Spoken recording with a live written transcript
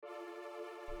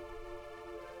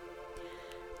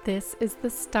This is the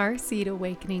Starseed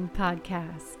Awakening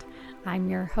podcast. I'm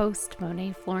your host,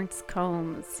 Monet Florence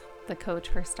Combs, the coach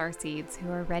for starseeds who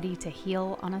are ready to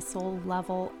heal on a soul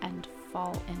level and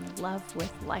fall in love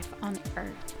with life on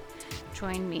Earth.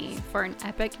 Join me for an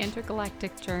epic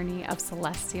intergalactic journey of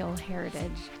celestial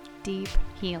heritage, deep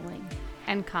healing,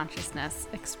 and consciousness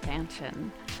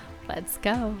expansion. Let's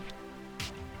go.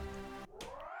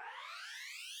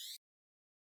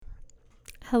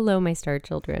 Hello, my star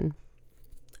children.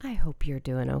 I hope you're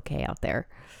doing okay out there.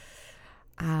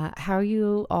 How are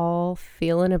you all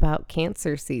feeling about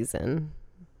Cancer season,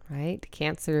 right?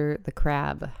 Cancer, the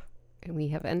crab. We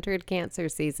have entered Cancer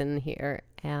season here.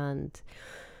 And,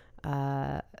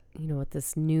 with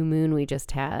this new moon we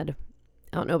just had,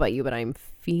 I don't know about you, but I'm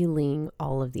feeling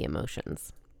all of the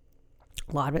emotions.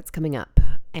 A lot of it's coming up.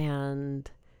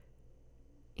 And,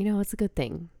 it's a good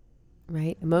thing,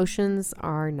 right? Emotions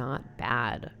are not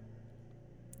bad.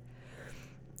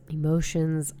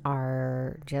 Emotions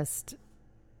are just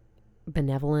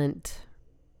benevolent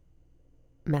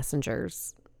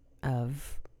messengers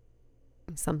of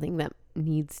something that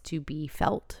needs to be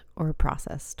felt or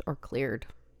processed or cleared.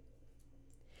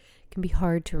 It can be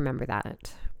hard to remember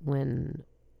that when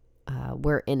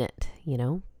we're in it,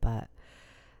 but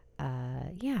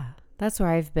that's where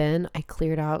I've been. I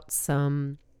cleared out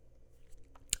some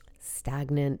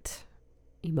stagnant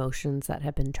emotions that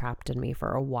have been trapped in me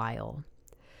for a while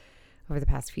over the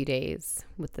past few days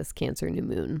with this Cancer new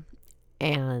moon.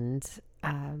 And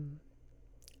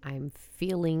I'm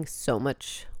feeling so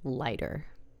much lighter.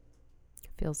 It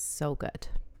feels so good.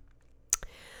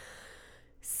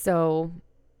 So,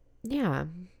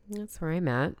 that's where I'm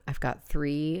at. I've got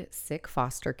 3 sick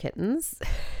foster kittens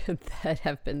that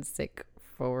have been sick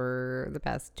for the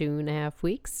past 2.5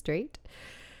 weeks straight.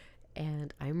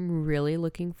 And I'm really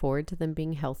looking forward to them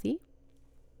being healthy.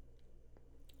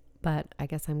 But I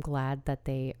guess I'm glad that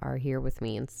they are here with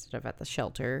me instead of at the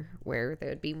shelter where they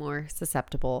would be more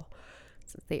susceptible,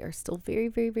 since they are still very,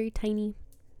 very, very tiny.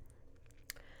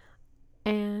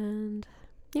 And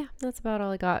that's about all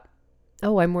I got.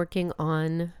 Oh, I'm working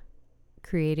on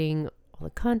creating all the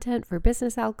content for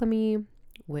Business Alchemy,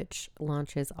 which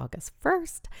launches August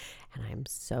 1st. And I'm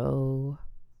so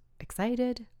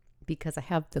excited because I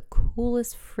have the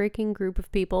coolest freaking group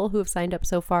of people who have signed up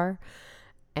so far.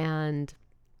 And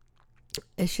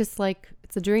it's just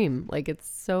it's a dream. It's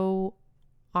so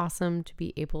awesome to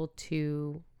be able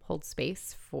to hold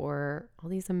space for all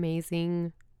these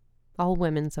amazing, all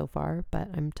women so far, but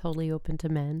I'm totally open to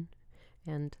men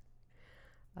and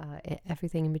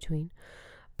everything in between.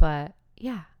 But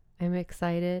I'm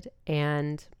excited,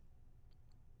 and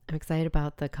I'm excited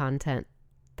about the content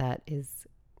that is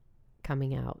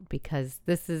coming out, because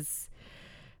this is,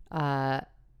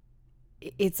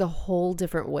 it's a whole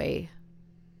different way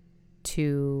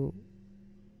to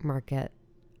market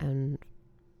and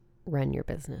run your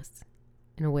business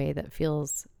in a way that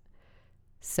feels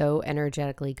so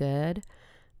energetically good.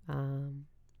 And,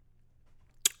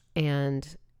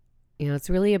 it's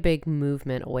really a big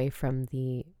movement away from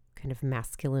the kind of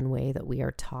masculine way that we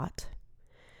are taught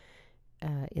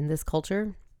in this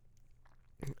culture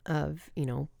of,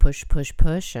 push, push,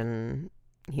 push, and,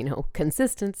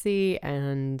 consistency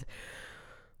and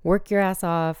work your ass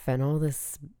off and all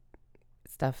this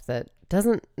stuff that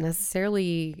doesn't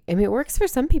necessarily, it works for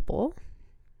some people,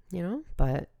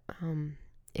 but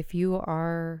if you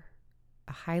are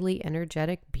a highly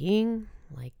energetic being,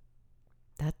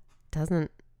 that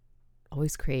doesn't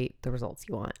always create the results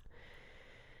you want.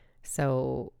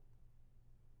 So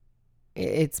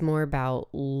it's more about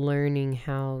learning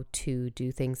how to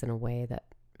do things in a way that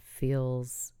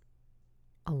feels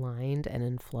aligned and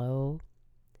in flow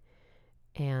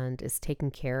and is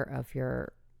taking care of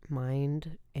your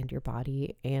mind and your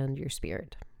body and your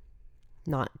spirit,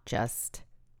 not just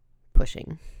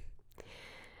pushing.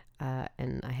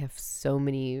 And I have so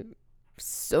many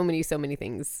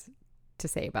things to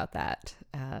say about that.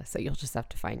 So you'll just have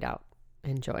to find out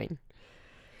and join.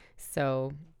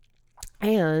 So,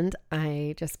 and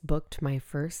I just booked my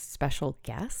first special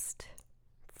guest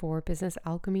for Business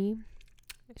Alchemy.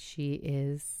 She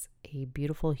is a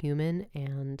beautiful human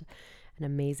and an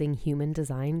amazing human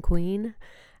design queen.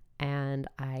 And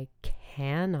I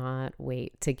cannot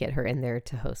wait to get her in there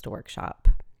to host a workshop.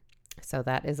 So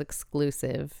that is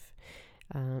exclusive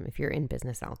if you're in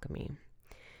Business Alchemy.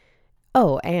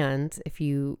 Oh, and if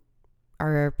you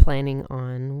are planning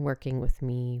on working with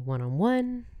me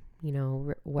one-on-one,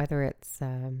 whether it's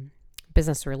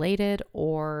business related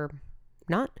or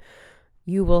not,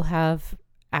 you will have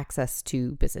access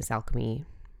to Business Alchemy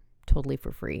totally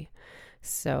for free.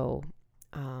 So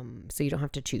you don't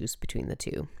have to choose between the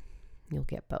two. You'll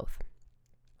get both.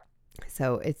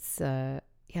 So it's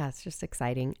it's just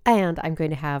exciting. And I'm going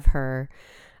to have her,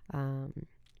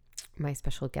 my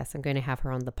special guest, I'm going to have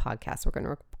her on the podcast. We're going to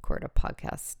record a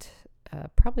podcast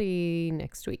probably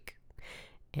next week.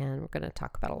 And we're going to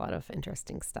talk about a lot of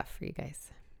interesting stuff for you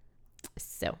guys.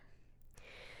 So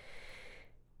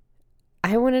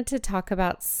I wanted to talk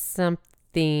about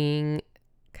something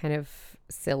kind of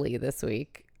silly this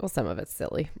week. Well, some of it's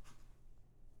silly,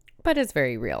 but it's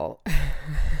very real,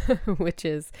 which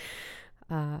is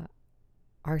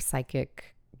our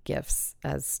psychic gifts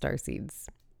as starseeds.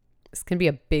 This can be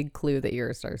a big clue that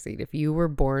you're a starseed. If you were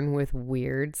born with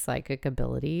weird psychic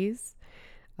abilities,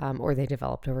 or they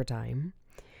developed over time,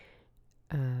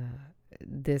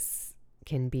 this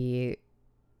can be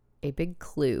a big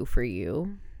clue for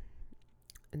you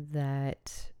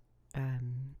that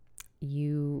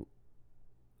you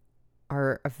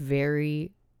are a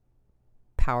very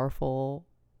powerful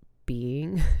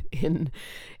being in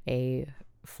a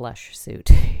flesh suit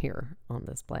here on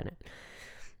this planet.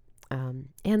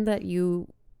 And that you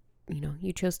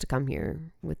chose to come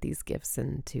here with these gifts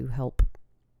and to help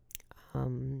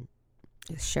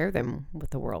share them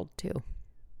with the world too,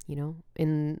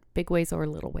 in big ways or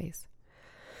little ways.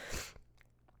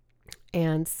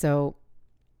 And so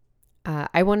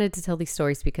I wanted to tell these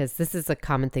stories because this is a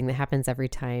common thing that happens every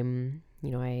time,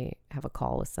 I have a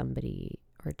call with somebody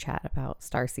or chat about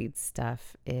starseed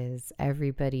stuff. Is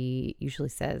everybody usually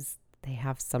says they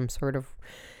have some sort of,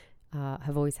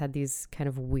 have always had these kind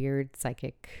of weird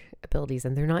psychic abilities,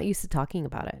 and they're not used to talking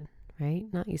about it, right?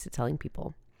 Not used to telling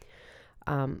people.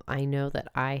 I know that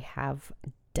I have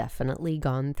definitely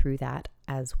gone through that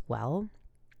as well,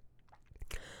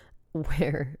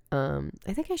 where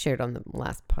I think I shared on the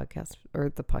last podcast or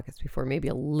the podcast before, maybe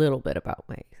a little bit about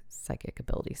my psychic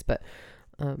abilities, but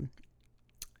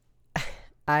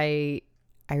I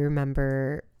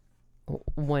remember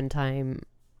one time,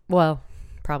 well,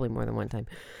 probably more than one time,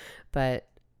 but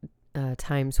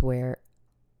times where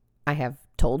I have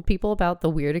told people about the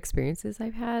weird experiences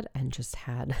I've had and just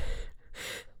had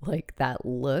like that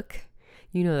look,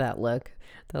 that look,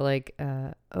 they're like,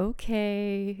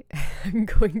 okay, I'm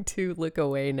going to look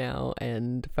away now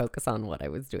and focus on what I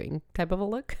was doing type of a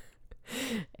look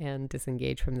and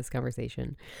disengage from this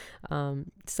conversation.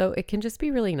 So it can just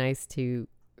be really nice to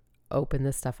open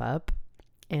this stuff up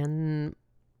and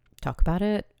talk about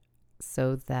it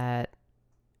so that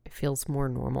it feels more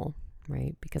normal,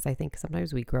 right? Because I think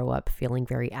sometimes we grow up feeling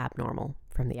very abnormal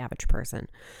from the average person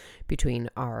between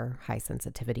our high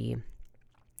sensitivity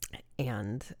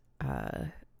and,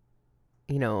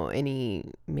 any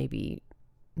maybe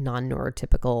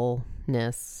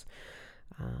non-neurotypicalness,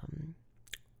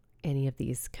 any of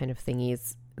these kind of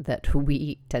thingies that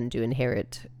we tend to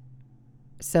inherit.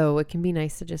 So it can be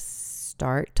nice to just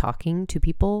start talking to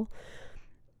people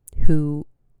who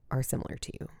are similar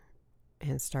to you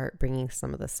and start bringing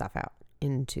some of the stuff out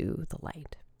into the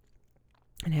light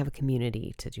and have a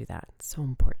community to do that. It's so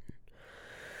important.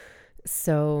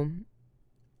 So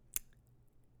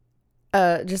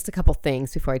just a couple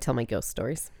things before I tell my ghost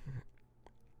stories.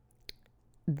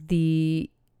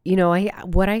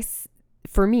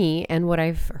 For me, and what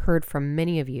I've heard from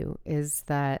many of you is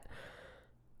that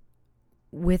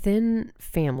within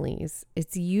families,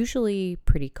 it's usually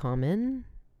pretty common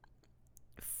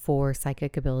for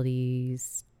psychic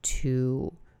abilities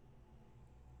to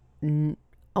it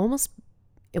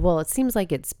seems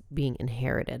like it's being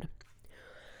inherited.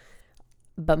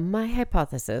 But my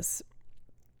hypothesis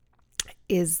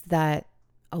is that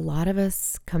a lot of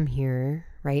us come here,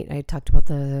 right? I talked about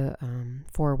the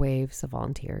 4 waves of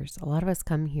volunteers. A lot of us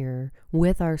come here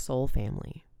with our soul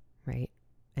family, right?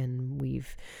 And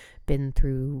we've been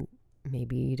through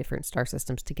maybe different star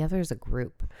systems together as a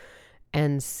group.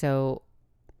 And so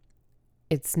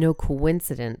it's no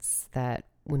coincidence that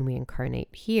when we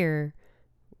incarnate here,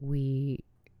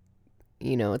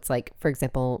 it's like, for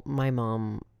example, my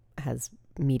mom has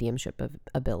mediumship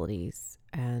abilities,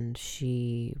 and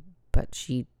she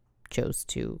chose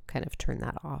to kind of turn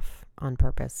that off on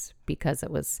purpose because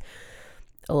it was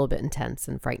a little bit intense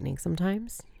and frightening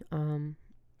sometimes.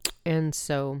 And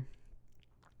so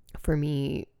for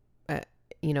me,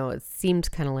 it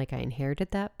seemed kind of like I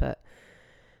inherited that, but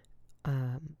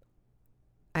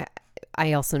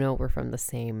I also know we're from the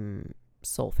same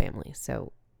soul family,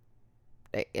 so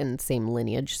in the same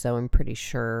lineage, so I'm pretty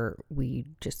sure we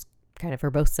just kind of are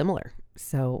both similar.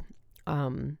 So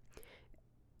I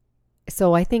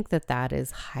think that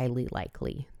is highly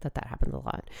likely that happens a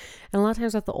lot. And a lot of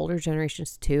times with the older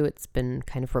generations too, it's been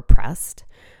kind of repressed.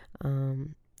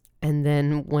 And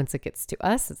then once it gets to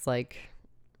us, it's like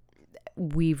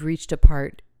we've reached a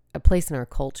part a place in our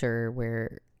culture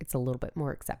where it's a little bit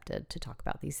more accepted to talk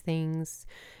about these things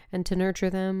and to nurture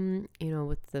them,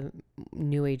 with the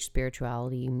New Age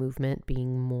spirituality movement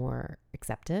being more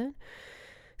accepted.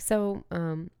 So,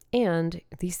 and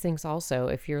these things also,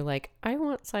 if you're like, I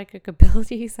want psychic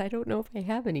abilities, I don't know if I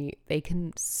have any, they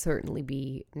can certainly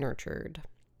be nurtured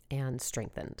and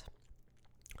strengthened.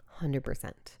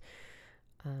 100%.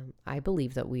 I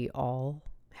believe that we all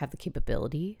have the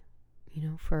capability,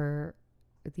 for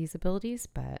these abilities,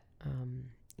 but,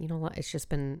 it's just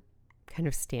been kind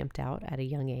of stamped out at a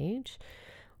young age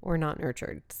or not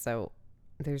nurtured. So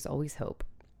there's always hope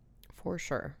for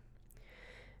sure.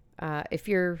 If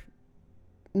you're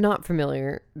not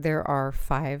familiar, there are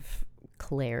 5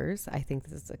 clairs. I think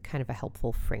this is a kind of a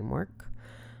helpful framework.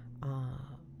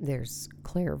 There's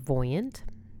clairvoyant.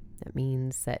 That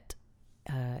means that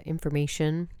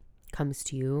information comes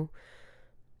to you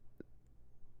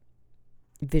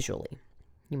visually.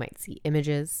 You might see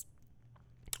images,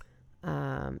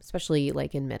 especially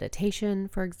like in meditation,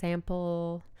 for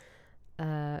example.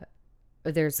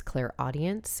 There's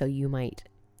clairaudience, so you might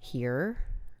hear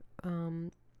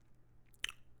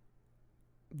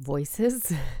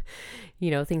voices.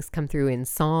 Things come through in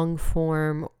song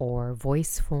form or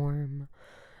voice form.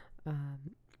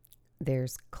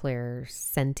 There's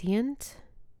clairsentient,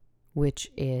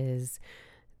 which is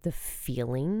the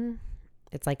feeling.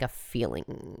 It's like a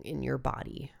feeling in your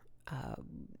body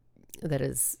that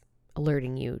is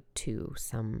alerting you to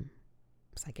some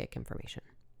psychic information.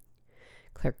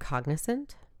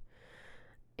 Claircognizant.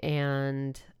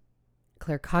 And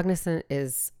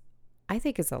claircognizant I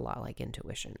think is a lot like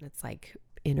intuition. It's like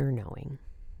inner knowing.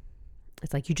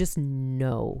 It's like you just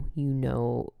know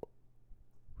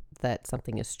that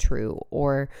something is true,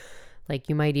 or like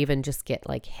you might even just get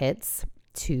like hits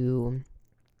to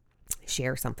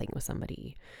share something with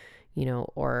somebody,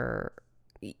 or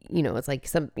it's like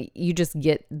you just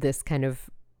get this kind of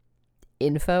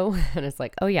info and it's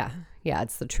like, oh yeah,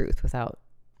 it's the truth without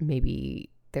maybe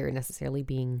there necessarily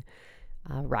being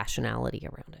rationality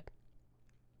around it.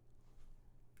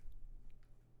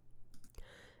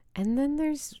 And then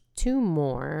there's 2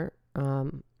 more.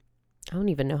 I don't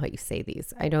even know how you say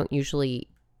these. I don't usually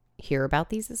hear about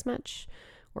these as much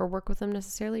or work with them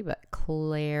necessarily, but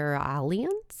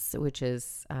clairalience, which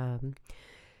is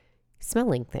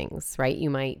smelling things, right? You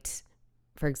might,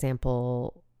 for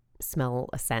example, smell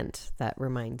a scent that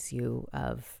reminds you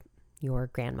of your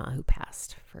grandma who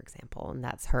passed, for example, and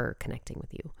that's her connecting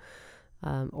with you.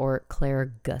 Or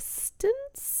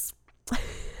clairgustance.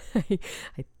 I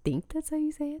think that's how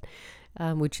you say it,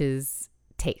 which is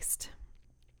taste.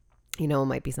 It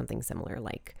might be something similar,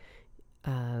 like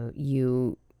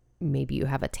you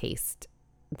have a taste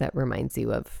that reminds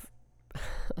you of,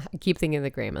 I keep thinking of the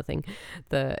grandma thing,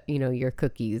 your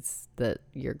cookies that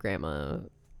your grandma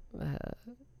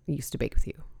used to bake with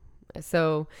you.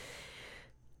 So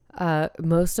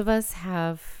most of us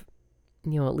have,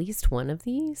 at least one of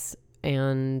these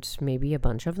and maybe a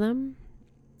bunch of them.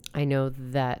 I know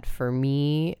that for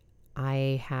me,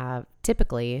 I have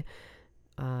typically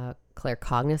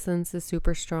claircognizance is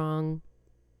super strong.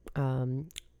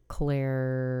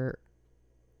 Clairvoyance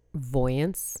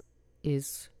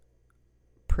is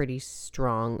pretty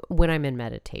strong when I'm in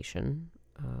meditation.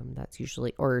 That's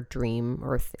usually, or dream,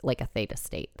 or like a theta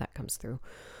state that comes through.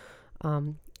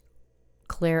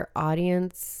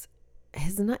 Clairaudience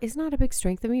is not a big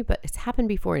strength of me, but it's happened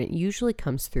before, and it usually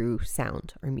comes through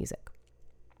sound or music.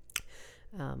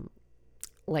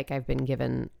 Like I've been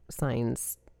given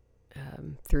signs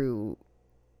through,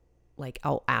 like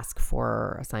I'll ask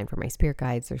for a sign from my spirit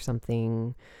guides or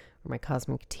something, or my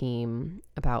cosmic team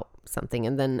about something,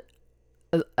 and then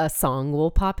a song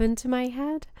will pop into my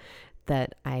head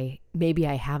that I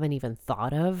haven't even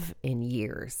thought of in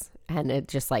years, and it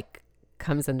just like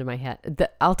comes into my head.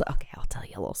 I'll tell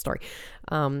you a little story.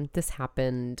 This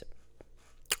happened,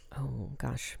 oh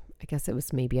gosh, I guess it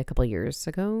was maybe a couple years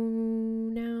ago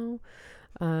now,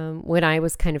 when I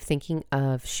was kind of thinking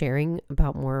of sharing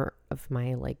about more of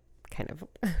my like kind of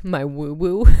my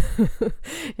woo-woo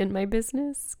in my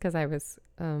business, because I was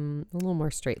a little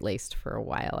more straight-laced for a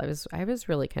while. I was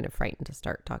really kind of frightened to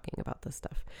start talking about this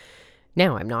stuff.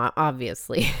 Now I'm not,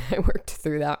 obviously. I worked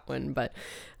through that one, but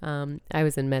I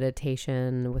was in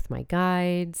meditation with my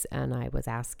guides, and I was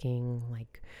asking,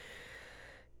 like,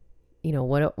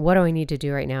 what do I need to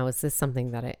do right now? Is this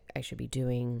something that I should be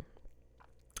doing?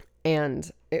 And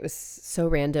it was so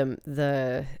random.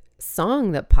 The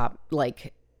song that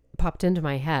popped into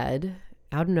my head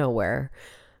out of nowhere,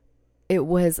 it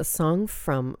was a song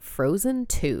from Frozen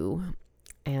 2,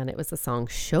 and it was the song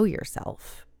Show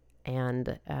Yourself.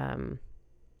 And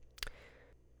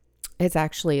It's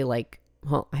actually like,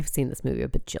 well, I've seen this movie a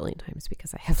bajillion times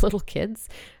because I have little kids.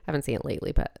 I haven't seen it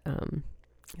lately, but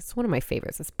it's one of my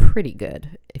favorites. It's pretty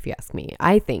good, if you ask me.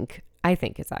 I think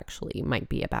it's actually might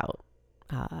be about,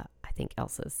 I think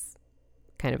Elsa's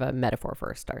kind of a metaphor for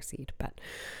a starseed, but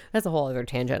that's a whole other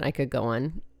tangent I could go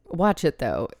on. Watch it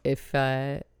though, if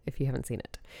you haven't seen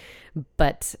it.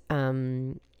 But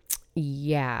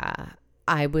yeah,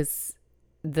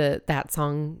 that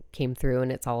song came through,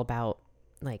 and it's all about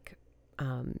like,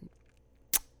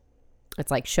 it's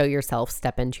like show yourself,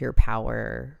 step into your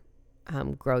power,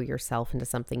 grow yourself into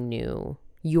something new.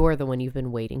 You're the one you've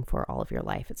been waiting for all of your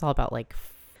life. It's all about like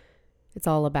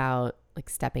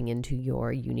stepping into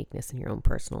your uniqueness and your own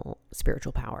personal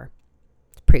spiritual power.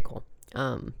 It's pretty cool.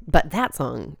 But that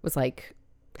song was like,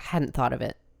 hadn't thought of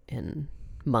it in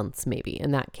months maybe,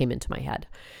 and that came into my head.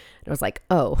 And I was like,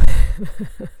 oh,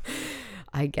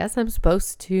 I guess I'm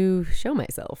supposed to show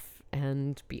myself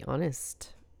and be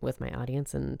honest with my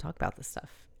audience and talk about this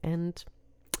stuff. And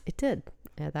it did.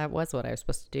 That was what I was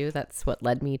supposed to do. That's what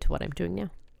led me to what I'm doing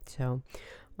now. So,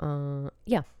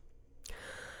 yeah.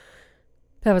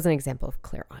 That was an example of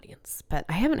clairaudience, but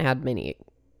I haven't had many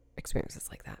experiences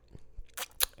like that.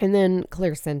 And then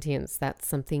clairsentience, that's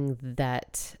something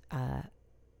that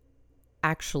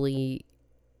actually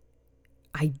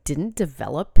I didn't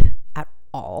develop at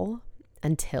all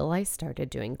until I started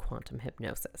doing quantum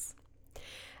hypnosis.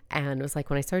 And it was like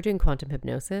when I started doing quantum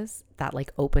hypnosis, that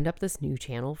like opened up this new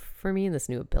channel for me, this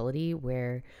new ability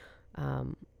where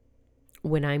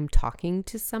when I'm talking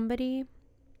to somebody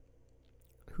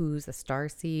who's a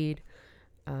starseed,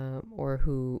 or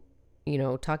who, you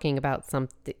know, talking about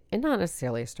something, and not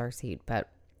necessarily a starseed, but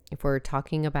if we're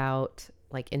talking about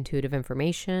like intuitive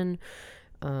information,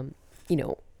 you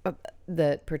know,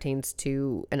 that pertains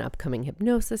to an upcoming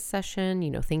hypnosis session, you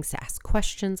know, things to ask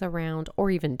questions around, or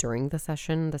even during the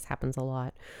session. This happens a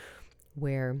lot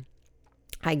where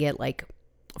I get like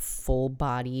full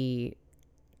body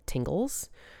tingles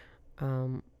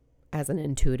as an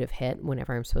intuitive hit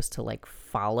whenever I'm supposed to like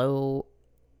follow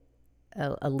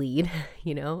a lead,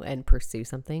 you know, and pursue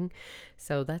something.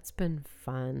 So that's been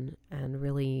fun and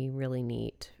really, really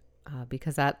neat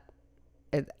because I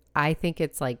think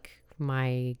it's like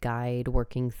my guide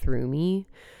working through me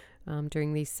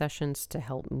during these sessions to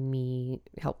help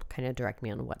kind of direct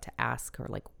me on what to ask, or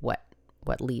like what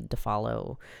lead to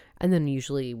follow. And then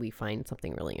usually we find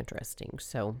something really interesting.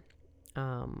 So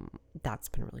that's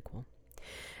been really cool.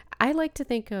 I like to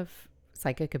think of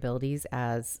psychic abilities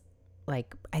as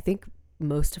like, I think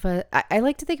most of us, I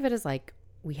like to think of it as like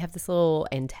we have this little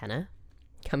antenna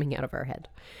coming out of our head,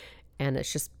 and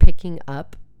it's just picking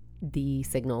up the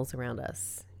signals around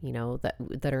us, you know,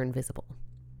 that are invisible,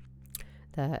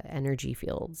 the energy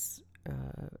fields.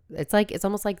 It's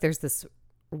almost like there's this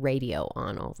radio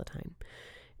on all the time,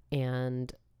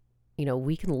 and, you know,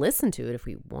 we can listen to it if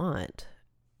we want.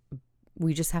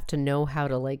 We just have to know how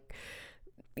to, like,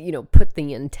 you know, put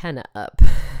the antenna up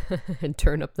and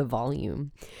turn up the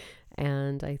volume.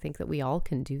 And I think that we all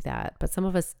can do that. But some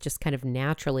of us just kind of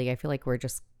naturally, I feel like we're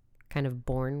just kind of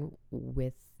born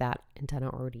with that antenna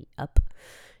already up,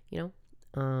 you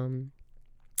know?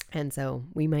 And so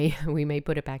we may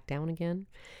put it back down again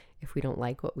if we don't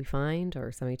like what we find,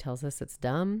 or somebody tells us it's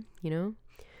dumb, you know?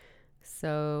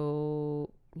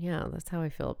 So yeah, that's how I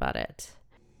feel about it.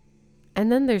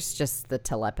 And then there's just the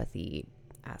telepathy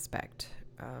aspect.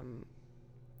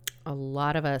 A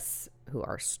lot of us who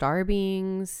are star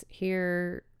beings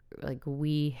here, like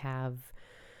I've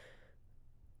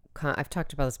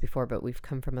talked about this before, but we've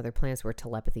come from other planets where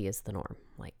telepathy is the norm.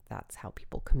 Like, that's how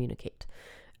people communicate.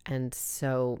 And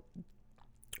so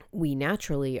we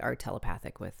naturally are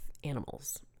telepathic with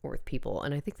animals or with people.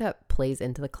 And I think that plays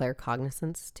into the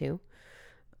claircognizance too.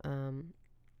 I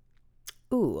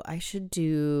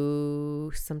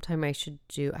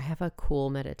have a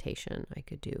cool meditation I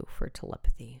could do for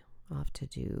telepathy. I'll have to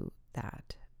do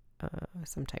that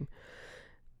sometime.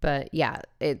 But yeah,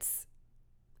 it's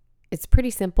pretty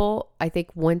simple. I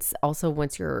think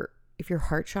if your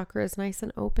heart chakra is nice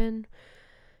and open,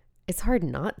 it's hard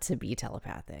not to be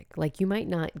telepathic. Like, you might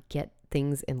not get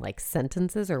things in like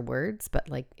sentences or words, but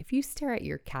like if you stare at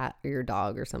your cat or your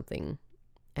dog or something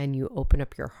and you open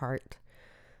up your heart,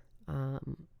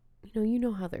 you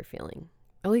know how they're feeling.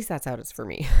 At least that's how it is for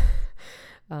me.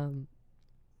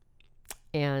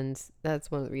 And that's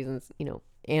one of the reasons, you know,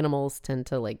 animals tend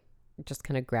to like just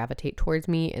kind of gravitate towards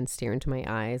me and stare into my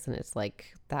eyes. And it's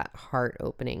like that heart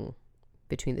opening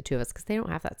between the two of us because they don't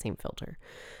have that same filter.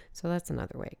 So that's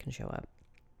another way it can show up.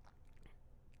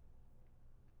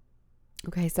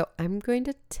 Okay, so I'm going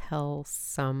to tell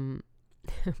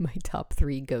my top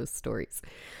 3 ghost stories.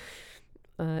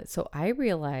 So I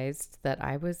realized that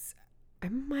I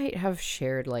might have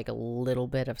shared like a little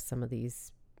bit of some of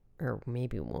these, or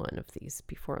maybe one of these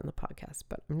before on the podcast,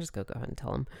 but I'm just going to go ahead and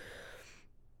tell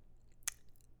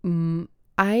them.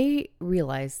 I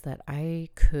realized that I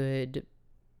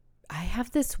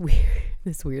have this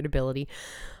weird ability.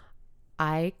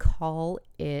 I call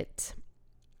it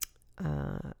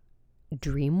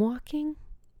dream walking.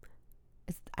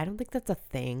 I don't think that's a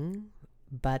thing,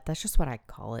 but that's just what I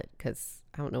call it because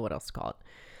I don't know what else to call it.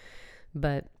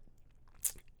 But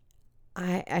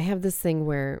I have this thing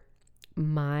where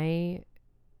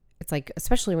it's like,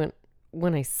 especially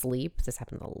when I sleep, this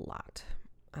happens a lot.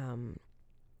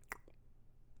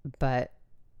 But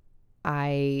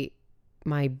my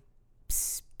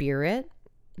spirit,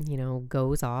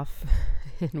 goes off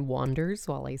and wanders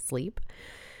while I sleep.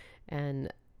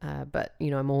 And, but,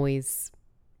 I'm always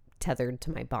tethered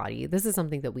to my body. This is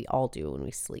something that we all do when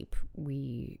we sleep.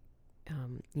 We're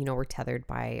tethered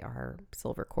by our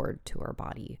silver cord to our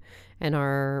body, and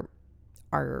our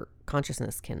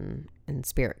consciousness and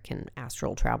spirit can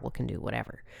astral travel, can do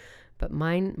whatever. But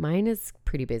mine is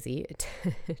pretty busy. It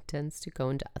tends to go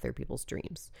into other people's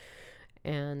dreams.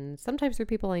 And sometimes they're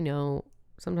people I know,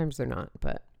 sometimes they're not,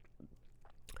 but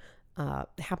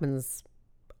it happens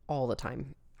all the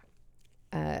time.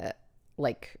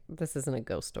 Like, this isn't a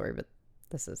ghost story, but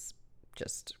this is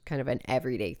just kind of an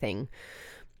everyday thing.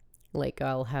 Like,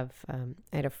 I'll have, I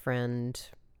had a friend,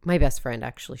 my best friend,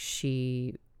 actually,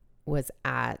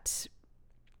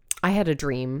 I had a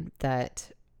dream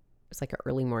that was like an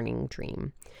early morning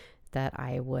dream that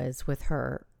I was with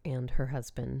her and her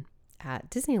husband at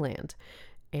Disneyland.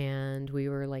 And we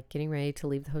were like getting ready to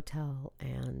leave the hotel,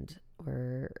 and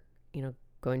we're,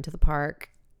 going to the park,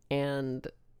 and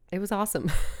it was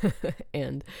awesome.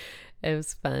 And it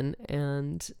was fun.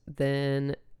 And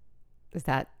then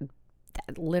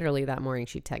literally that morning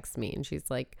she texts me and she's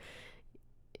like,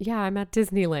 yeah, I'm at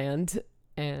Disneyland.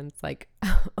 And it's like,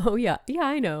 oh yeah,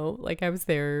 I know. Like, I was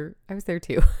there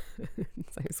too.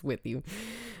 I was with you.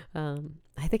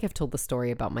 I think I've told the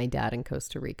story about my dad in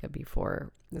Costa Rica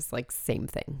before. It's like same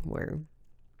thing where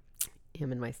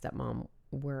him and my stepmom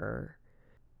were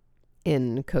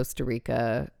in Costa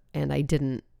Rica, and I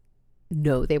didn't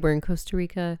know they were in Costa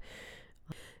Rica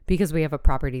because we have a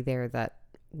property there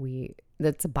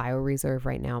that's a bioreserve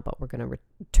right now, but we're going to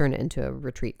turn it into a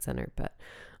retreat center. But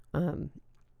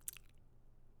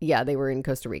yeah, they were in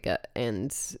Costa Rica,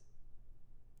 and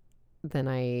then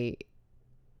I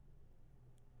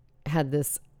had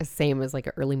this same as like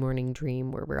an early morning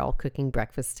dream where we're all cooking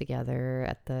breakfast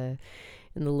together in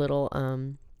the little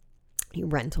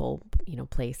rental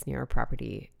place near our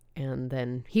property. And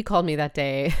then he called me that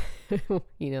day,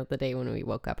 the day when we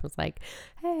woke up, and was like,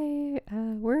 hey,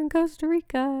 we're in Costa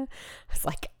Rica. I was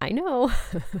like, I know.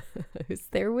 I was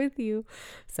there with you.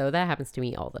 So that happens to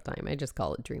me all the time. I just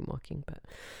call it dream walking. But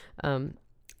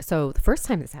so the first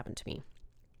time this happened to me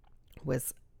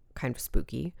was kind of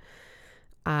spooky.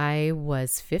 I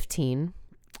was 15,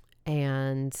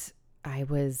 and I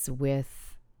was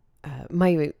with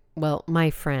my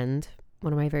friend,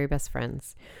 one of my very best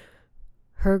friends.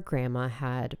 Her grandma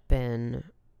had been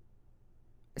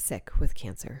sick with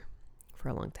cancer for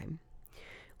a long time,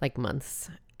 like months,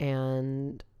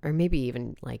 or maybe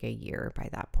even like a year by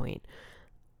that point.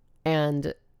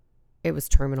 And it was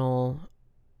terminal,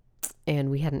 and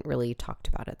we hadn't really talked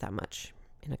about it that much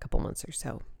in a couple months or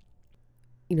so.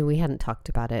 We hadn't talked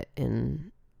about it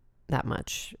in that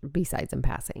much besides in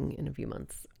passing in a few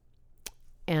months.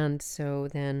 And so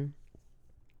then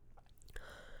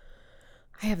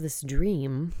I have this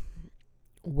dream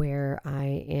where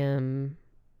I am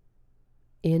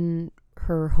in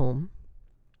her home,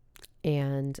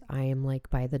 and I am like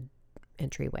by the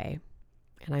entryway,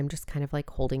 and I'm just kind of like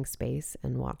holding space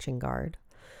and watching guard,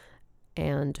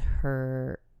 and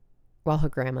while her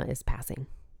grandma is passing.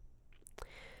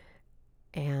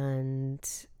 And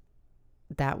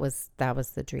that was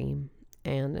the dream.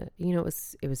 And it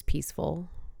was peaceful,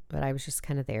 but I was just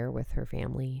kind of there with her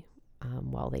family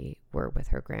while they were with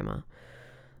her grandma.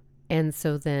 And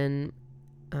so then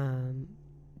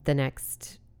the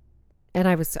next, and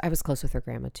I was close with her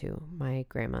grandma too. My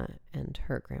grandma and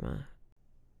her grandma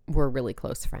were really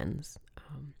close friends.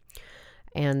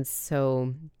 And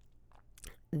so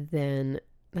then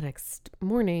the next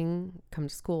morning, come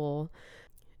to school,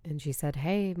 and she said,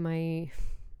 hey, my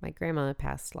grandma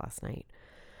passed last night.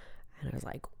 And I was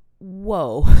like,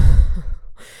 whoa,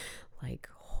 like,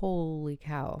 holy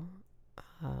cow.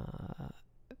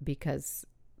 Because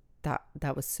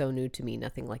that was so new to me.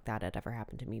 Nothing like that had ever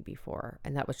happened to me before.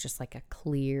 And that was just like a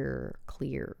clear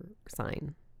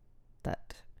sign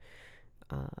that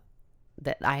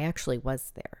that I actually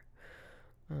was there.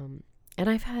 And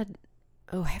I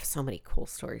have so many cool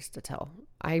stories to tell.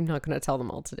 I'm not going to tell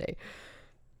them all today.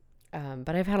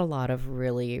 But I've had a lot of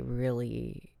really,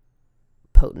 really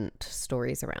potent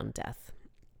stories around death.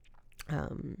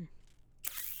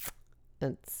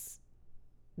 It's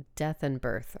death and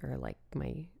birth are like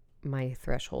my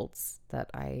thresholds that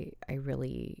I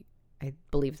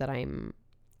believe that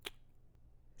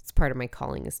it's part of my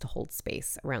calling is to hold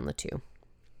space around the two.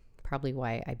 Probably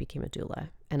why I became a doula.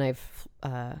 And I've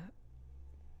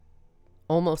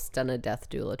almost done a death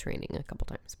doula training a couple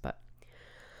times, but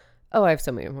I have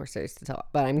so many more stories to tell,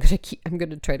 but I'm going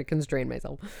to try to constrain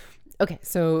myself. Okay.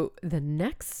 So the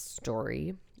next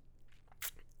story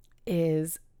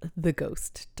is the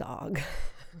ghost dog.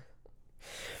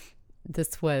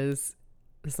 This one's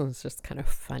just kind of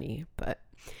funny, but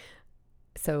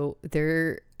so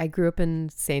I grew up in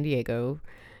San Diego,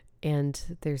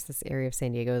 and there's this area of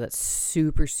San Diego that's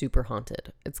super, super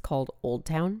haunted. It's called Old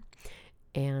Town,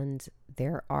 and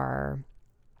there's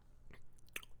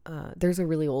a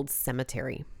really old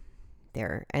cemetery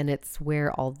there, and it's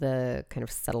where all the kind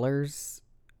of settlers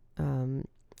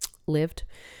lived,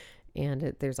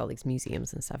 and there's all these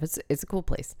museums and stuff. It's a cool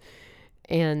place,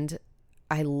 and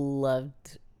I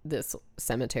loved this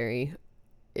cemetery.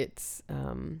 It's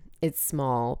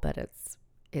small, but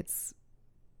it's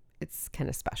kind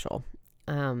of special.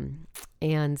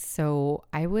 And so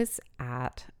I was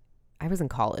in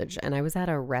college, and I was at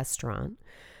a restaurant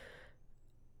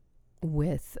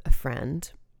with a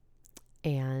friend,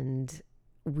 and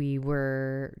we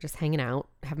were just hanging out,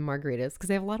 having margaritas, because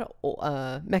they have a lot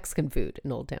of Mexican food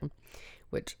in Old Town,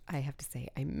 which I have to say,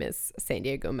 I miss San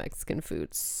Diego Mexican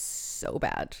food so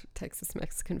bad. Texas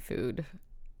Mexican food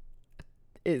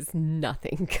is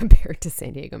nothing compared to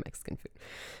San Diego Mexican food,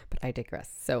 but I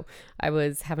digress. So I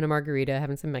was having a margarita,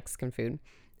 having some Mexican food,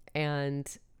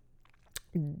 and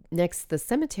next to the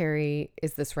cemetery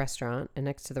is this restaurant, and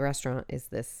next to the restaurant is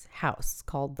this house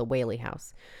called the Whaley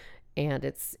House, and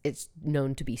it's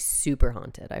known to be super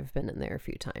haunted. I've been in there a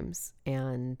few times,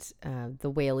 and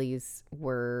the Whaleys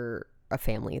were a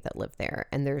family that lived there,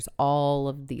 and there's all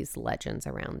of these legends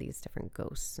around these different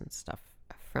ghosts and stuff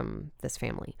from this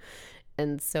family.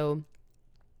 And so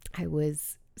I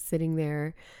was sitting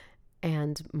there,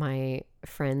 and my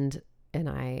friend and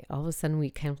I, all of a sudden, we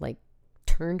kind of like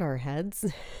turned our heads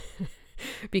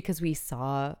because we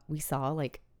saw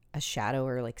like a shadow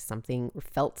or like something, or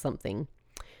felt something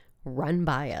run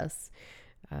by us.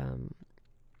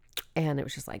 And it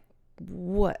was just like,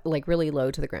 what, like really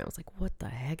low to the ground. I was like, what the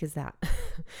heck is that?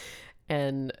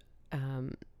 And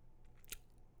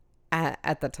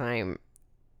at the time,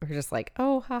 we're just like,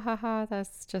 oh, ha ha ha,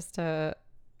 that's just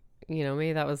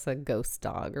maybe that was a ghost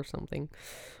dog or something.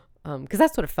 Because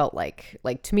that's what it felt like.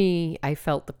 Like, to me, I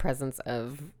felt the presence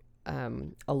of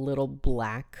a little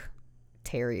black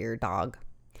terrier dog.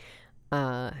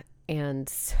 And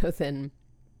so then,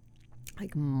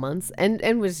 like, months,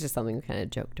 and was just something we kind of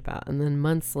joked about. And then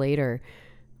months later,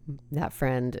 that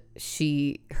friend,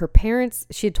 she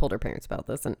had told her parents about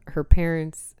this, and her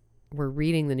parents were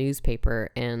reading the newspaper,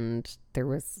 and there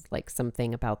was like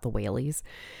something about the Whaleys,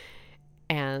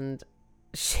 and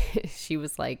she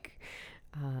was like,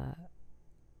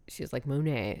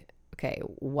 Monet, okay,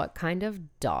 what kind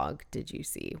of dog did you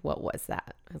see? What was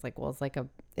that? I was like, well, it's like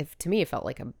to me, it felt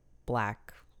like a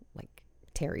black, like,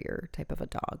 terrier type of a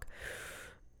dog.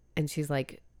 And she's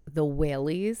like, the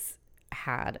Whaleys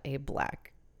had a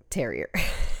black terrier.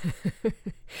 And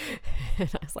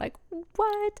I was like,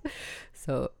 what?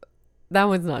 So that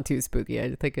one's not too spooky.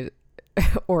 I think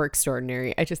or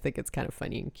extraordinary. I just think it's kind of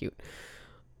funny and cute.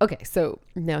 Okay, so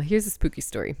now here's a spooky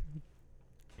story.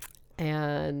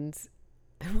 And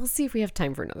we'll see if we have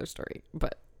time for another story.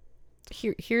 But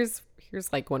here's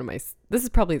like one of this is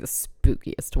probably the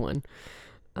spookiest one.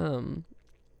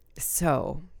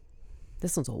 So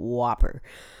this one's a whopper.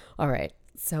 All right.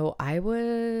 So I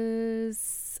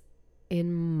was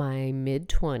in my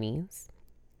mid-20s,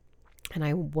 and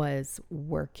I was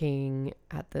working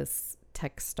at this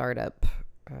tech startup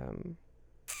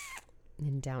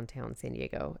in downtown San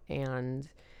Diego, and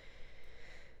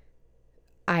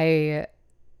I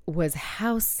was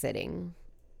house sitting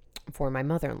for my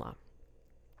mother-in-law.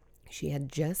 She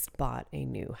had just bought a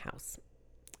new house,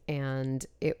 and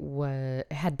it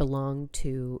had belonged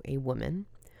to a woman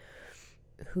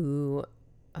who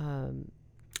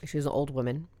she was an old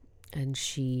woman, and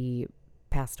she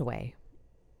passed away.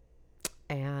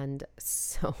 And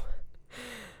so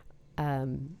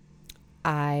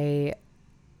my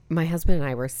husband and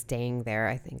I were staying there.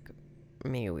 I think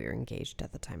maybe we were engaged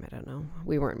at the time. I don't know.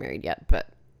 We weren't married yet, but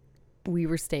we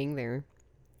were staying there.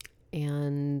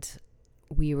 and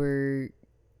we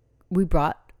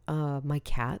brought my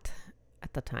cat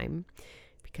at the time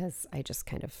because I just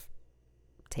kind of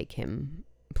take him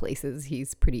places.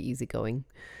 He's pretty easygoing,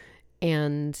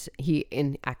 and he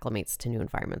acclimates to new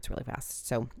environments really fast.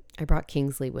 So I brought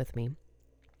Kingsley with me,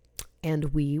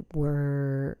 and we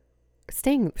were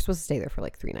supposed to stay there for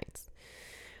like 3 nights.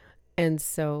 And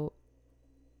so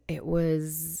it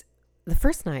was the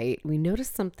first night we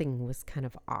noticed something was kind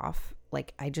of off.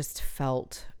 Like I just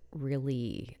felt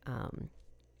really,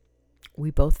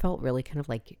 we both felt really kind of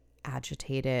like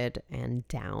agitated and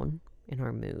down in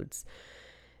our moods.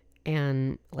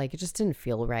 And like, it just didn't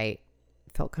feel right.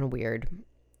 It felt kind of weird.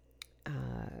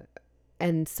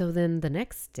 And so then the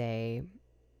next day,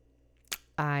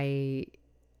 I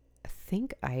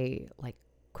think I like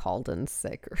called in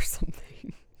sick or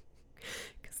something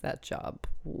because that job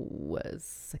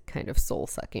was kind of soul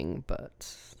sucking,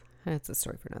 but that's a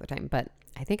story for another time. But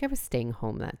I think I was staying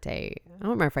home that day. I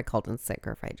don't remember if I called in sick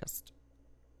or if I just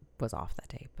was off that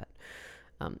day, but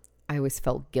I always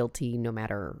felt guilty no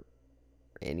matter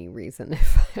any reason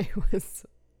if I was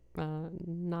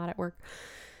not at work.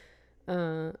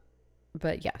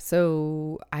 But yeah,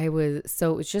 so it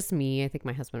was just me. I think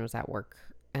my husband was at work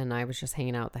and I was just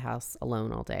hanging out at the house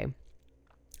alone all day.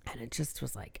 And it just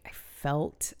was like, I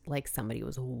felt like somebody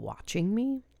was watching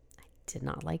me. I did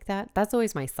not like that. That's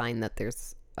always my sign that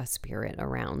there's a spirit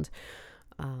around.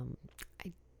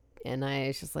 I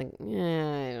was just like,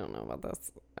 I don't know about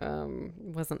this.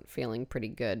 Wasn't feeling pretty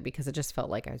good because it just felt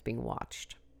like I was being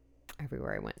watched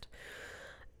everywhere I went.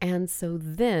 And so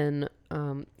then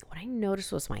what I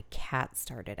noticed was my cat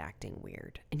started acting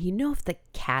weird. And you know, if the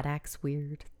cat acts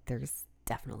weird, there's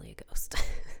definitely a ghost.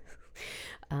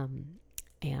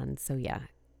 And so, yeah,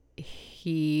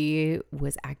 he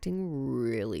was acting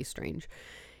really strange.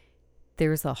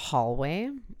 There's a hallway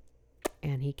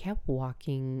and he kept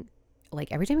walking.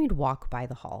 Like every time he'd walk by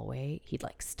the hallway, he'd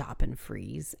like stop and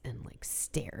freeze and like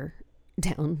stare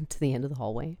down to the end of the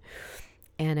hallway.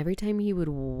 And every time he would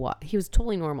walk, he was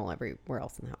totally normal everywhere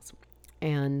else in the house.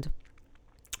 And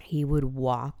he would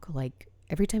walk, like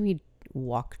every time he'd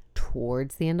walk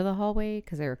towards the end of the hallway,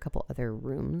 because there are a couple other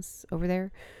rooms over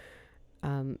there,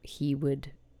 he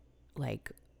would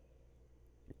like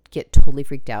get totally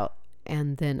freaked out.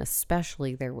 And then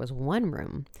especially there was one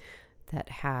room that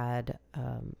had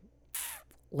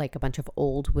like a bunch of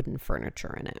old wooden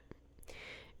furniture in it.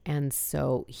 And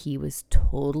so he was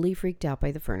totally freaked out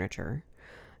by the furniture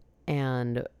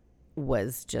and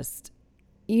was just,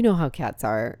 you know how cats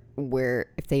are, where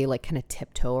if they like kind of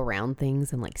tiptoe around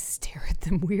things and like stare at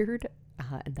them weird.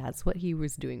 And that's what he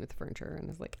was doing with the furniture. And I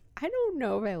was like, I don't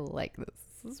know if I like this.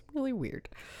 This is really weird.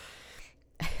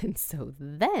 And so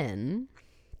then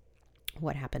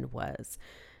what happened was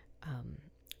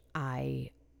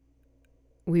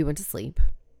we went to sleep,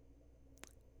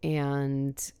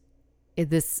 and in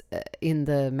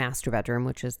the master bedroom,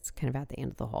 which is kind of at the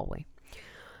end of the hallway.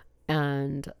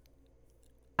 And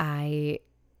I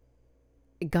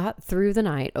got through the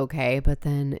night okay, but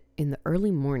then in the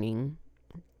early morning,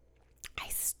 I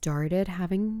started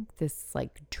having this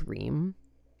like dream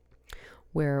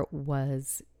where it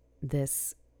was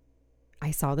this,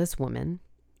 I saw this woman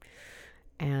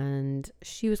and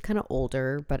she was kind of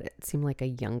older, but it seemed like a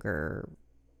younger,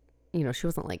 you know, she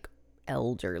wasn't like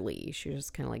elderly. She was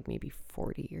just kind of like maybe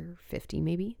 40 or 50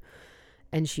 maybe.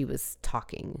 And she was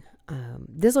talking.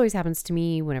 This always happens to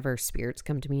me whenever spirits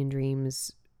come to me in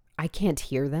dreams. I can't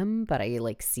hear them, but I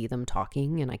like see them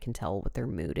talking and I can tell what their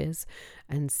mood is.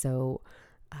 And so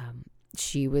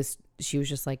she was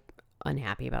just like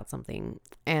unhappy about something.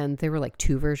 And there were like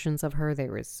 2 versions of her.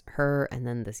 There was her and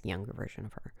then this younger version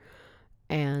of her.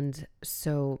 And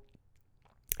so,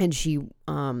 and she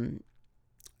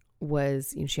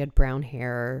was, you know, she had brown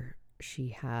hair. She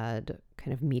had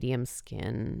kind of medium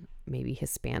skin, maybe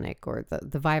Hispanic, or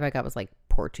the vibe I got was like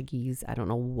Portuguese. I don't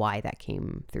know why that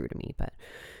came through to me, but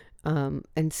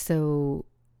and so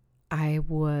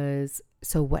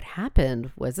so what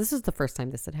happened was, this is the first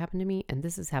time this had happened to me, and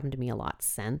this has happened to me a lot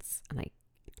since, and I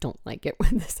don't like it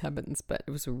when this happens, but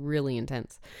it was really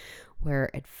intense, where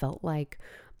it felt like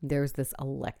there's this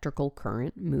electrical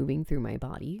current moving through my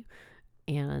body,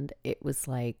 and it was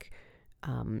like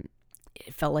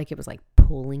it felt like it was like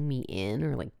pulling me in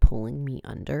or like pulling me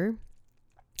under,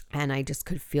 and I just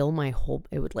could feel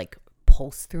it would like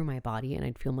pulse through my body, and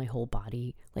I'd feel my whole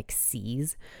body like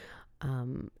seize,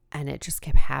 and it just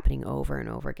kept happening over and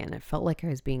over again. It felt like I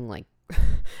was being like, I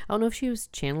don't know if she was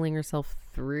channeling herself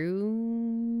through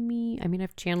me. I mean,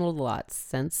 I've channeled a lot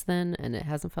since then and it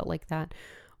hasn't felt like that,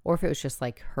 or if it was just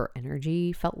like her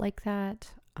energy felt like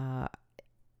that.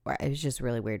 it was just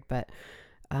really weird. But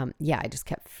yeah, I just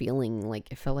kept feeling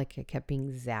like it felt like I kept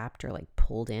being zapped or like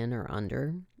pulled in or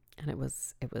under, and it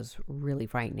was really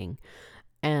frightening.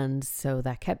 And so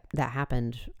that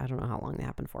happened. I don't know how long that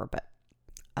happened for, but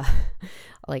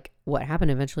like what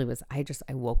happened eventually was I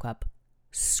woke up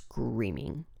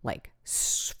screaming, like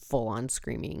full on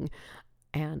screaming,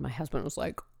 and my husband was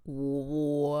like,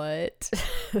 what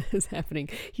is happening?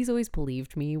 He's always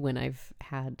believed me when I've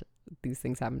had these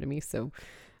things happen to me. So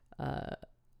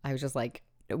I was just like,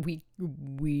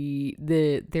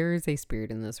 there is a spirit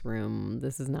in this room.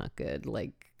 This is not good.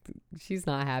 Like, she's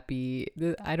not happy.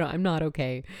 I'm not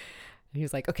okay. And he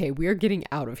was like, okay, we're getting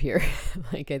out of here.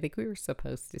 Like, I think we were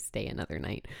supposed to stay another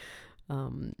night.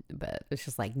 But it's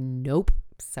just like, nope,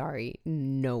 sorry,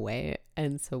 no way.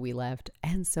 And so we left.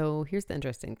 And so here's the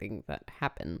interesting thing that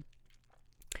happened.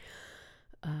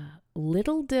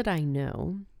 Little did I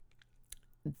know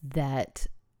that,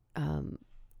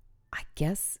 I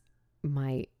guess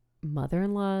my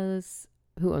mother-in-law's,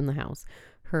 who owned the house,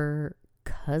 her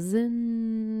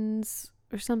cousins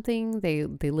or something, they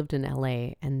lived in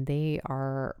LA, and they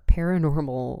are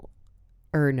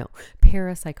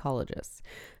parapsychologists.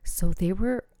 So they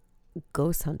were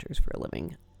ghost hunters for a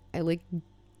living. I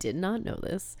did not know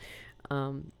this.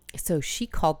 So she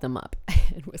called them up.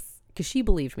 It was because she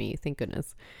believed me, thank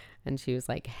goodness. And she was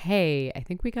like, hey, I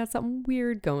think we got something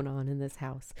weird going on in this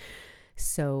house.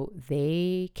 So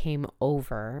they came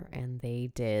over and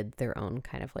they did their own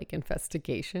kind of like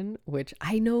investigation, which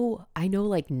I know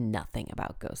like nothing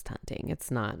about ghost hunting.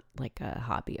 It's not like a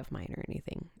hobby of mine or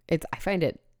anything. I find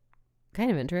it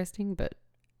kind of interesting, but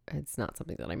it's not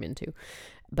something that I'm into.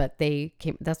 But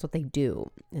that's what they do.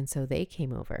 And so they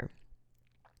came over,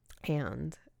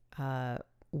 and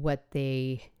what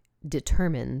they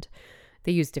determined,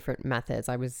 they used different methods.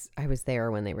 I was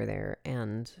there when they were there,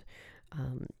 and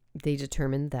they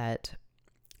determined that,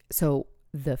 so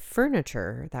the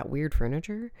furniture, that weird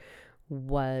furniture,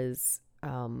 was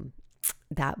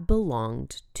that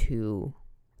belonged to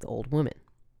the old woman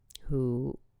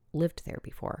who lived there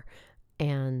before,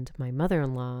 and my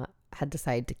mother-in-law had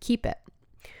decided to keep it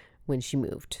when she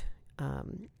moved.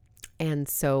 And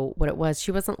so what it was,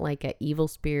 she wasn't like an evil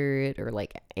spirit or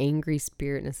like an angry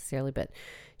spirit necessarily, but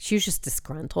she was just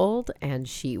disgruntled, and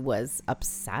she was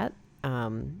upset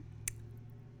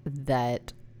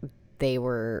that they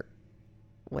were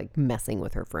like messing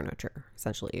with her furniture,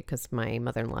 essentially, because my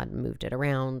mother-in-law moved it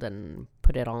around and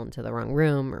put it all into the wrong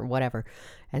room or whatever.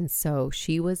 And so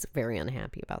she was very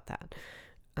unhappy about that.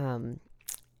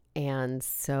 And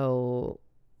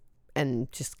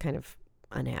just kind of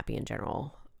unhappy in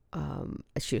general.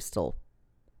 She was still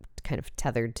kind of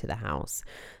tethered to the house.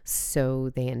 So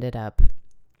they ended up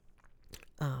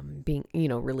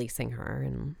releasing her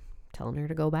and telling her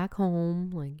to go back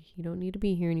home. Like, you don't need to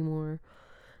be here anymore.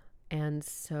 And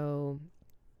so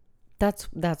that's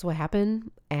what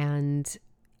happened. And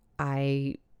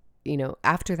I,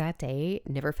 after that day,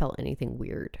 never felt anything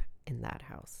weird in that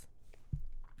house.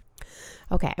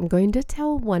 Okay, I'm going to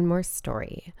tell one more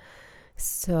story.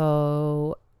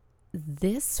 So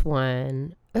this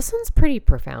one's pretty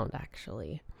profound,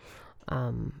 actually.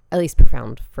 At least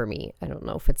profound for me. I don't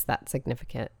know if it's that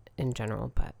significant in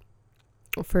general, but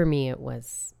for me, it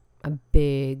was a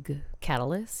big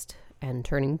catalyst and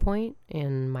turning point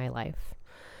in my life,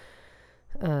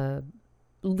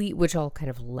 which all kind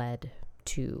of led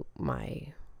to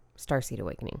my starseed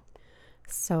awakening.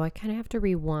 So I kind of have to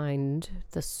rewind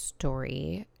the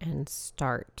story and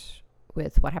start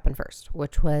with what happened first,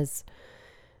 which was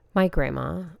my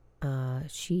grandma.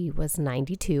 She was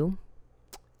 92,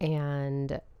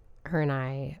 and her and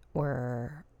I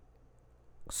were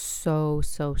so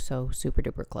super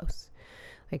duper close.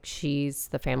 Like, she's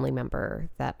the family member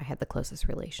that I had the closest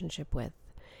relationship with,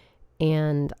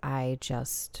 and I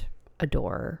just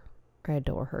adore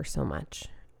her so much.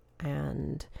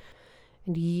 And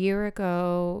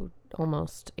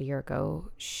almost a year ago,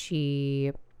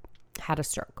 she had a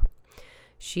stroke.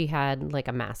 She had like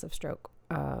a massive stroke.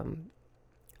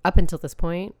 Up until this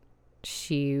point,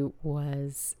 she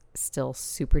was still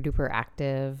super duper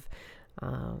active.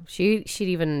 She'd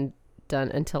even done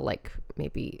until the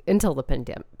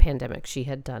pandemic, she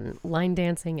had done line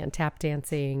dancing and tap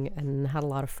dancing and had a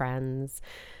lot of friends.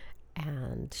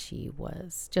 And she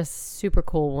was just super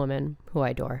cool woman who I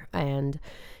adore. And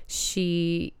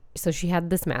she had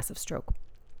this massive stroke,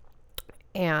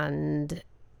 and,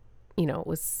 it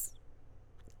was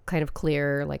kind of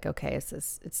clear, like, okay,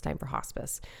 it's time for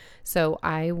hospice. So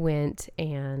I went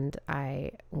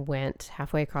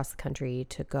halfway across the country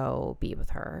to go be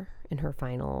with her in her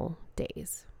final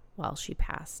days while she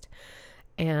passed.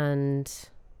 And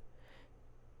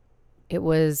it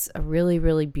was a really,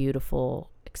 really beautiful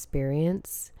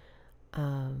experience.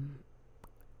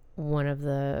 One of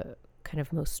the kind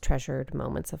of most treasured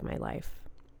moments of my life,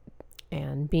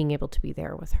 and being able to be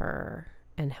there with her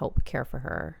and help care for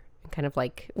her, kind of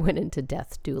like went into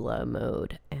death doula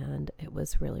mode, and it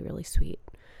was really, really sweet.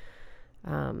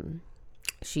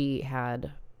 She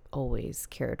had always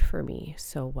cared for me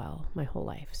so well my whole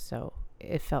life, so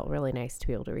it felt really nice to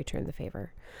be able to return the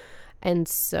favor. And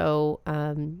so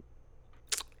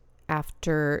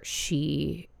after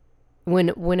when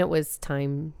it was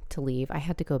time to leave, I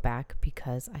had to go back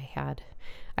because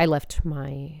I left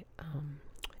my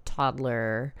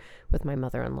toddler with my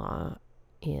mother-in-law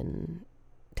in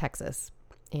Texas,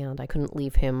 and I couldn't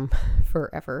leave him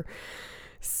forever.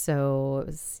 So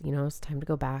it was time to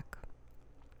go back.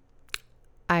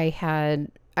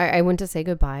 I went to say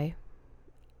goodbye,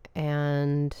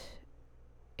 and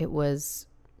it was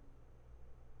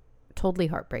totally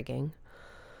heartbreaking.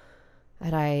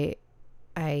 And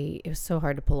it was so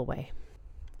hard to pull away,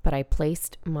 but I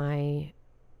placed my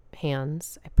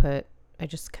hands, I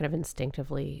just kind of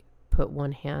instinctively put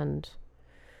one hand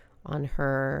on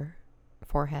her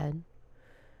forehead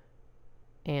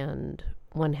and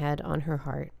one head on her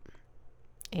heart.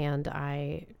 And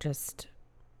I just,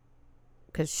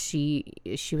 because she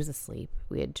was asleep,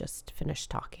 we had just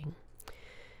finished talking,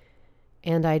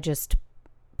 and I just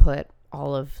put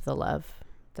all of the love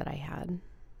that I had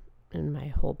in my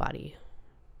whole body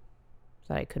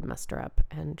that I could muster up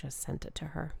and just sent it to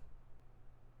her,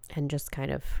 and just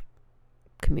kind of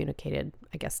communicated,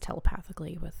 I guess,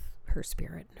 telepathically with her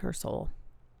spirit, her soul.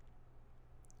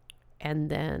 And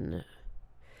then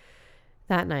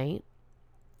that night,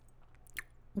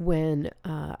 when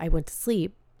I went to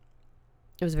sleep,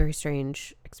 it was a very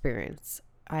strange experience.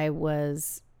 I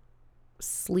was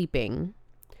sleeping.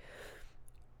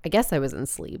 I guess I was in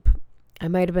sleep. I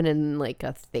might have been in like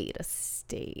a theta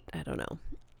state. I don't know.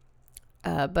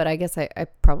 But I guess I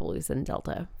probably was in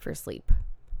delta for sleep.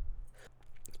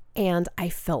 And I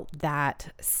felt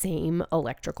that same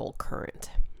electrical current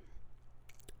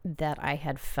that I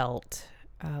had felt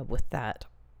with that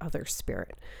other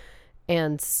spirit.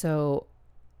 And so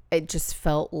it just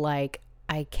felt like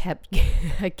I kept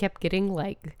getting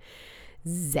like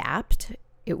zapped.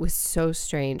 It was so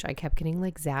strange. I kept getting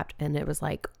like zapped, and it was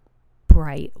like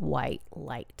bright white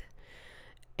light.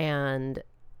 And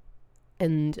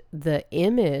the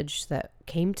image that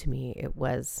came to me, it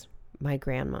was my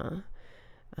grandma,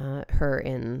 her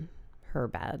in her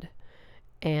bed,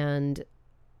 and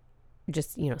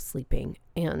just, sleeping.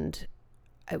 And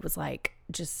it was like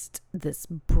just this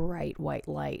bright white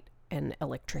light and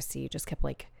electricity just kept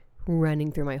like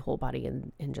running through my whole body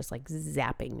and just like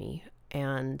zapping me.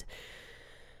 And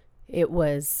it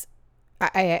was,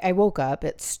 I woke up,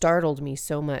 it startled me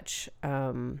so much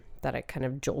that it kind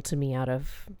of jolted me out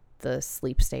of the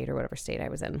sleep state or whatever state I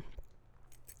was in.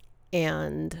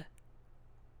 And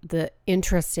the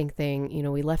interesting thing,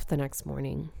 we left the next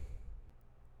morning,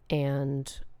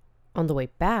 and on the way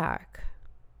back,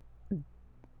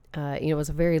 it was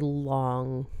a very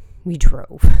long, we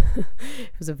drove.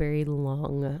 It was a very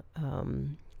long,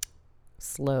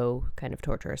 slow, kind of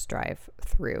torturous drive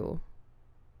through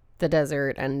the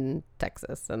desert and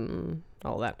Texas and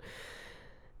all that.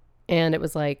 And it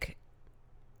was like,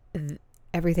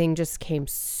 everything just came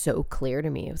so clear to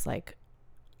me. It was like,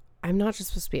 I'm not just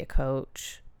supposed to be a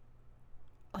coach.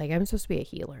 Like, I'm supposed to be a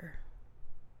healer.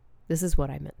 This is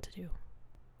what I meant to do.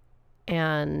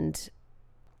 And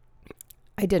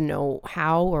I didn't know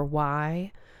how or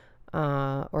why,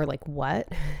 or like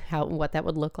what that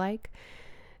would look like.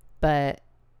 But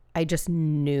I just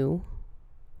knew,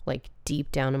 like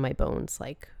deep down in my bones,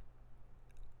 like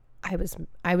I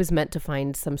was meant to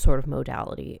find some sort of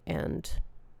modality and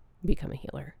become a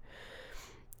healer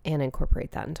and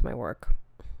incorporate that into my work.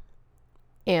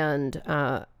 And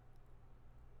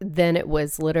then it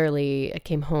was literally, I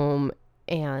came home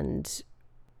and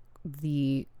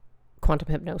the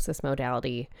quantum hypnosis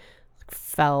modality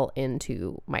fell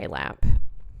into my lap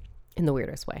in the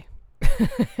weirdest way.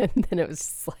 And then it was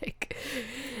just like,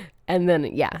 and then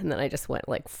I just went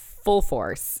like full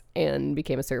force and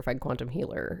became a certified quantum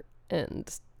healer.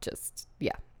 And just,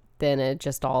 then it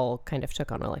just all kind of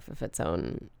took on a life of its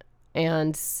own.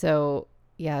 And so,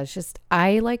 it's just,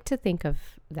 I like to think of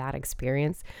that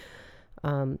experience.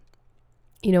 I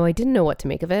didn't know what to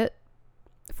make of it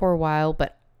for a while,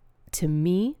 but to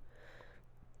me,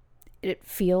 it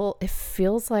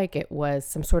feels like it was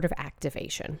some sort of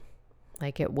activation.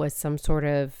 Like it was some sort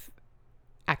of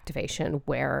activation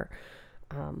where,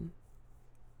 I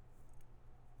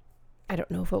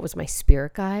don't know if it was my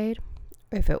spirit guide,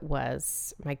 or if it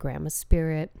was my grandma's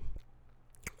spirit,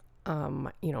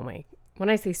 when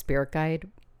I say spirit guide,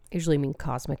 I usually mean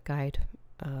cosmic guide,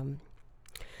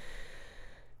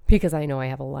 because I know I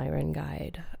have a Lyran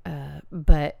guide,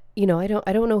 but I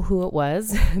don't know who it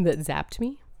was that zapped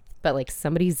me, but like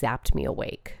somebody zapped me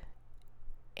awake,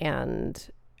 and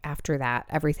after that,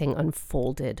 everything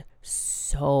unfolded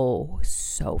so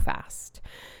fast,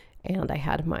 and I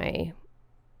had my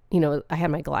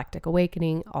galactic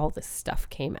awakening. All this stuff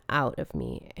came out of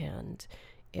me, and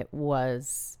it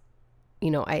was,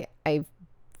 I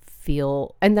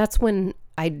feel, and that's when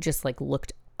I just like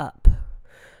looked up,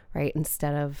 right?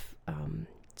 Instead of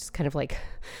just kind of like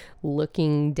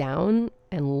looking down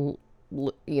and,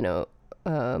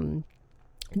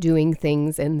 doing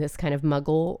things in this kind of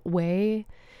muggle way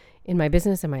in my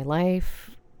business and my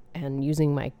life, and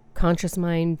using my conscious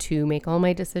mind to make all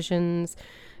my decisions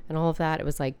and all of that. It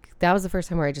was like, that was the first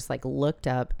time where I just like looked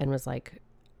up and was like,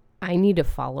 I need to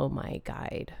follow my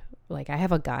guide. Like, I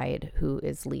have a guide who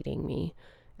is leading me,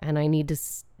 and I need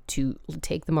to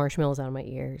take the marshmallows out of my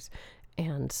ears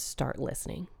and start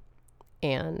listening.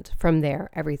 And from there,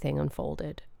 everything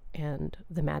unfolded, and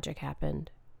the magic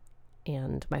happened,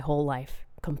 and my whole life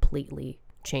completely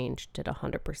changed at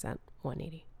 100%,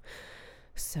 180.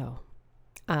 So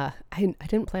I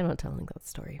didn't plan on telling that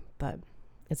story, but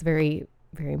it's a very,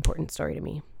 very important story to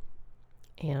me,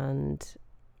 and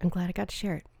I'm glad I got to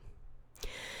share it.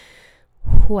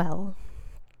 Well,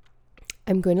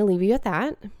 I'm going to leave you at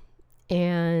that,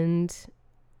 and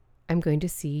I'm going to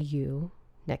see you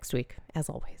next week, as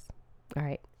always. All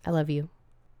right. I love you.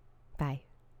 Bye.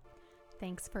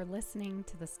 Thanks for listening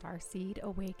to the Starseed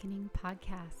Awakening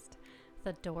podcast.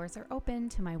 The doors are open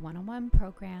to my one-on-one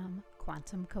program,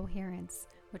 Quantum Coherence,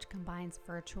 which combines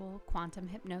virtual quantum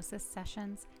hypnosis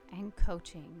sessions and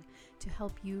coaching to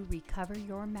help you recover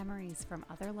your memories from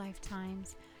other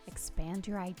lifetimes, expand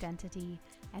your identity,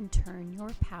 and turn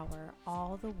your power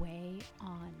all the way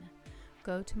on.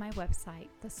 Go to my website,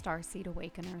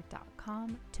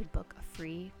 thestarseedawakener.com, to book a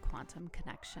free quantum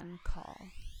connection call.